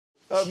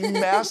A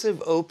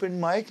massive open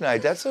mic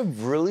night. That's a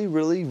really,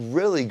 really,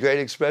 really great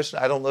expression.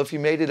 I don't know if you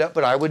made it up,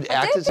 but I would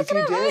act as if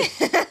you did.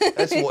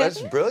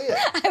 That's brilliant.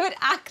 I would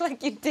act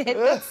like you did.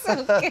 That's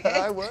so good.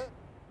 I would.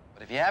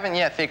 But if you haven't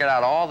yet figured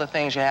out all the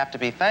things you have to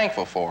be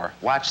thankful for,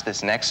 watch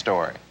this next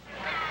story.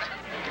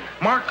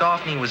 Mark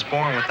Goffeney was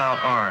born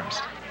without arms.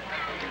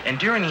 And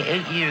during the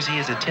 8 years he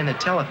has attended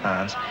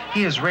telethons,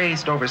 he has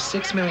raised over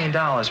 $6 million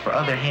for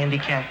other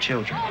handicapped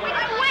children.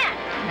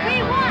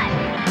 We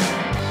won!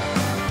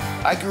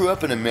 I grew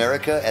up in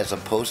America as a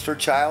poster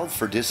child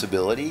for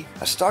disability.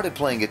 I started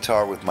playing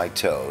guitar with my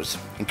toes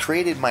and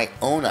created my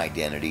own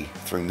identity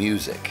through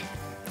music.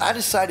 I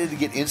decided to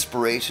get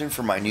inspiration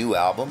for my new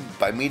album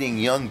by meeting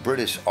young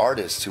British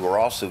artists who are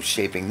also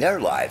shaping their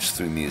lives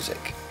through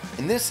music.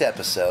 In this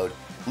episode,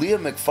 Leah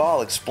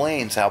McFall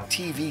explains how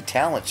TV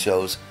talent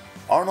shows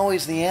aren't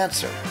always the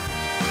answer.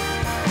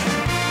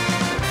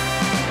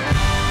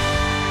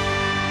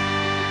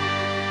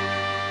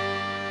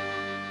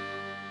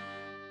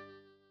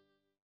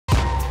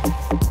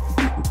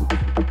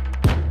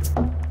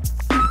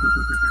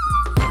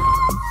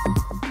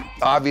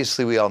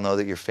 Obviously, we all know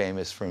that you're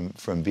famous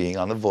from being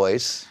on The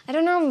Voice. I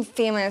don't know if I'm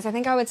famous. I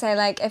think I would say,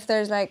 like, if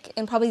there's, like,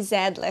 in probably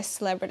Z-list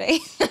celebrity.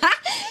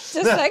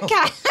 Just like,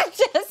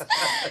 just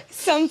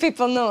some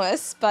people know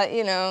us, but,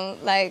 you know,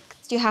 like,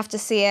 you have to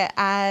see it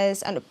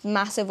as a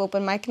massive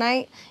open mic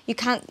night. You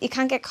can't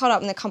get caught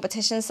up in the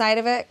competition side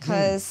of it,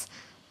 because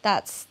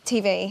that's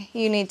TV.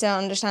 You need to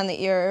understand that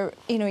your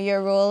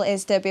role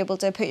is to be able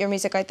to put your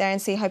music out there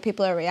and see how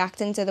people are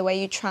reacting to the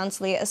way you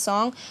translate a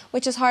song,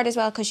 which is hard as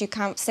well because you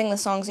can't sing the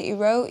songs that you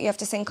wrote. You have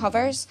to sing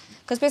covers,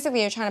 because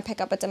basically you're trying to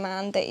pick up a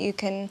demand that you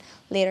can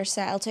later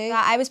sell to.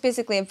 I was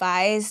basically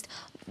advised,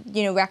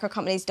 you know, record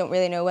companies don't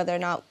really know whether or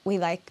not we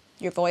like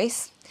your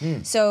voice.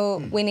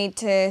 So we need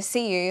to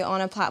see you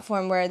on a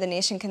platform where the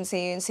nation can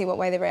see you and see what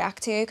way they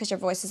react to you, because your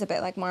voice is a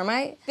bit like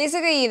Marmite.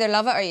 Basically, you either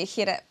love it or you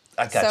hate it.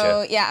 I gotcha.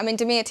 So, yeah, I mean,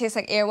 to me, it tastes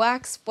like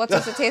earwax. What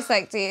does it taste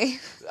like to you?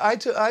 I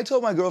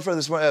told my girlfriend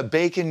this morning,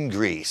 bacon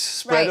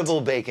grease,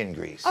 spreadable bacon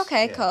grease.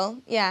 Okay, cool,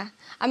 yeah.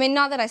 I mean,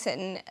 not that I sit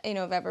and, you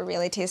know, have ever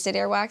really tasted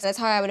earwax. That's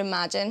how I would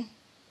imagine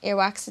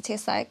earwax to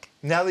taste like.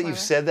 Now that you've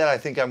said that, I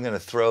think I'm going to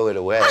throw it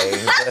away.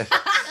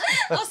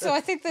 Also, I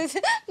think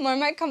the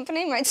Marmite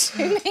company might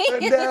sue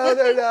me. No,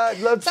 they're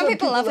not. Some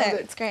people love it.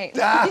 It's great.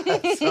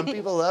 Some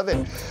people love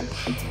it.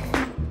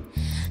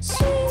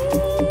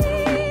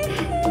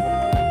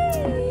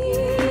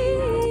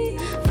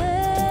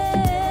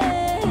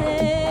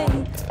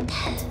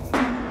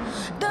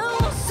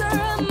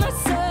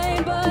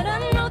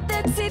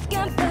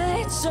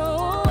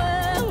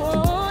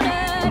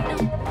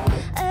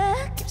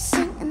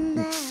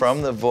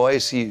 From The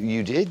Voice,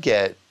 you did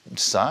get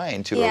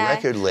signed to a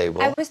record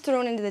label. I was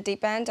thrown into the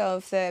deep end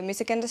of the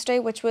music industry,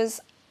 which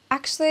was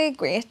actually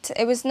great.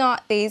 It was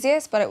not the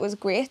easiest, but it was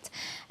great.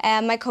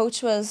 My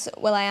coach was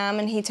will.i.am,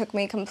 and he took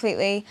me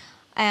completely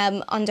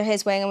under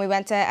his wing, and we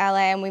went to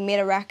LA and we made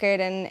a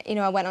record, and, you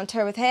know, I went on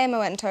tour with him, I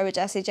went on tour with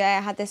Jessie J.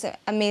 I had this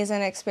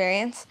amazing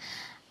experience.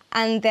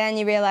 And then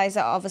you realise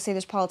that obviously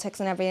there's politics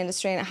in every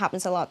industry, and it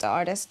happens a lot to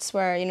artists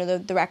where, you know,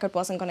 the record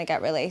wasn't going to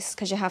get released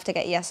because you have to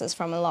get yeses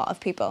from a lot of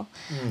people.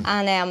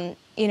 And,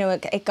 you know,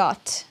 it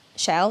got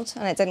shelved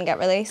and it didn't get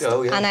released.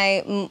 Oh, yeah.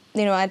 And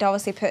you know, I'd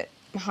obviously put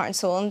my heart and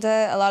soul into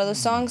a lot of those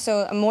songs,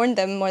 so I mourned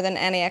them more than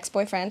any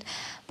ex-boyfriend.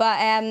 But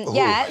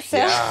yeah, so...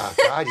 Yeah,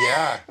 God,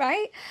 yeah.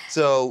 Right?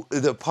 So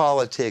the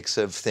politics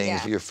of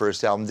things, your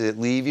first album, did it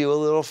leave you a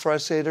little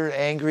frustrated or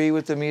angry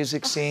with the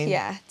music scene?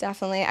 Yeah,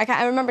 definitely.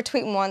 I remember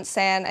tweeting once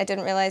saying I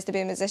didn't realise to be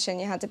a musician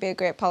you had to be a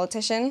great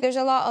politician. There's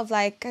a lot of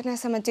like,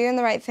 goodness, am I doing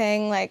the right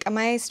thing? Like, am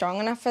I strong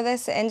enough for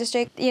this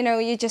industry? You know,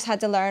 you just had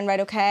to learn, right,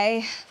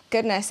 okay,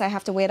 goodness, I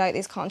have to wait out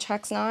these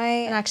contracts now.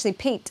 And actually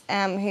Pete,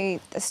 who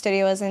the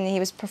studio is and he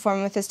was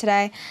performing with us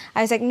today,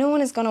 I was like, no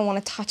one is going to want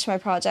to touch my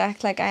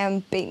project. Like, I am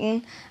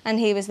beaten. And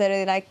he was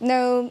literally like,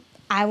 no,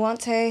 I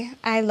want to.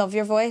 I love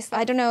your voice.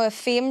 I don't know if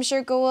fame's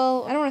your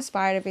goal. I don't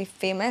aspire to be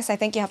famous. I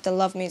think you have to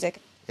love music.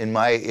 In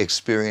my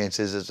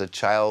experiences as a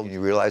child,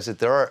 you realize that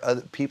there are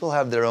other people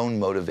have their own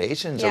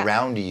motivations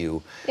around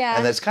you. Yeah.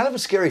 And that's kind of a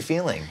scary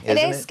feeling, isn't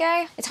it? It is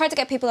scary. It's hard to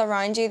get people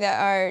around you that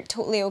are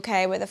totally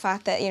okay with the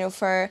fact that, you know,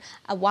 for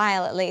a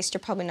while at least, you're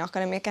probably not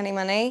going to make any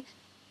money.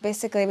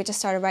 Basically, we just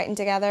started writing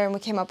together and we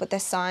came up with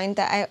this sound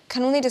that I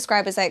can only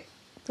describe as like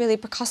really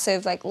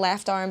percussive, like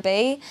left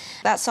R&B.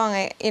 That song,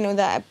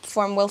 that I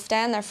performed Wolf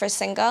Den, their first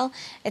single,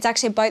 it's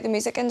actually about the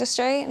music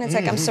industry, and it's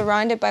like I'm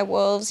surrounded by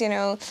wolves, you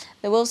know,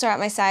 the wolves are at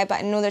my side, but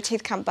I know their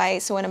teeth can't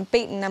bite, so when I'm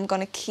beaten, I'm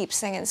gonna keep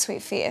singing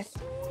Sweet Faith.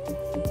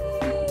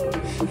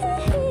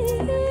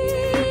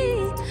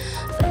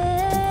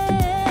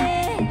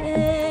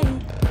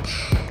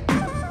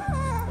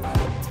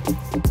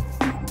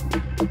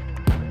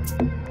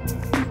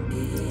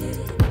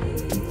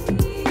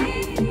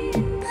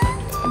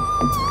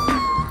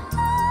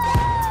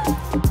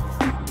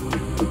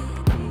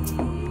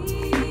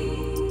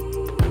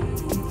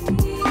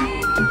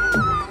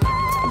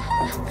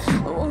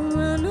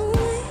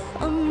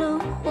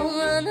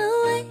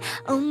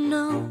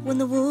 When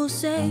the wolves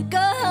say, go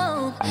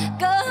home,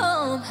 go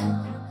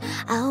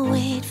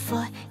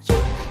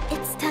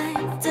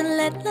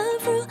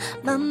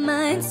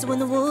mind. So when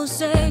the wolves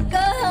say,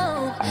 go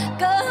home,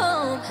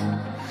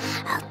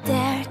 I'll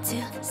dare to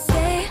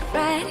stay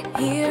right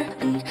here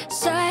and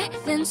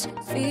silence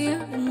fear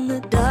in the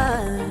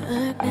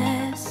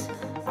darkness.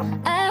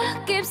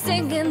 I'll keep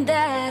singing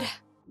that.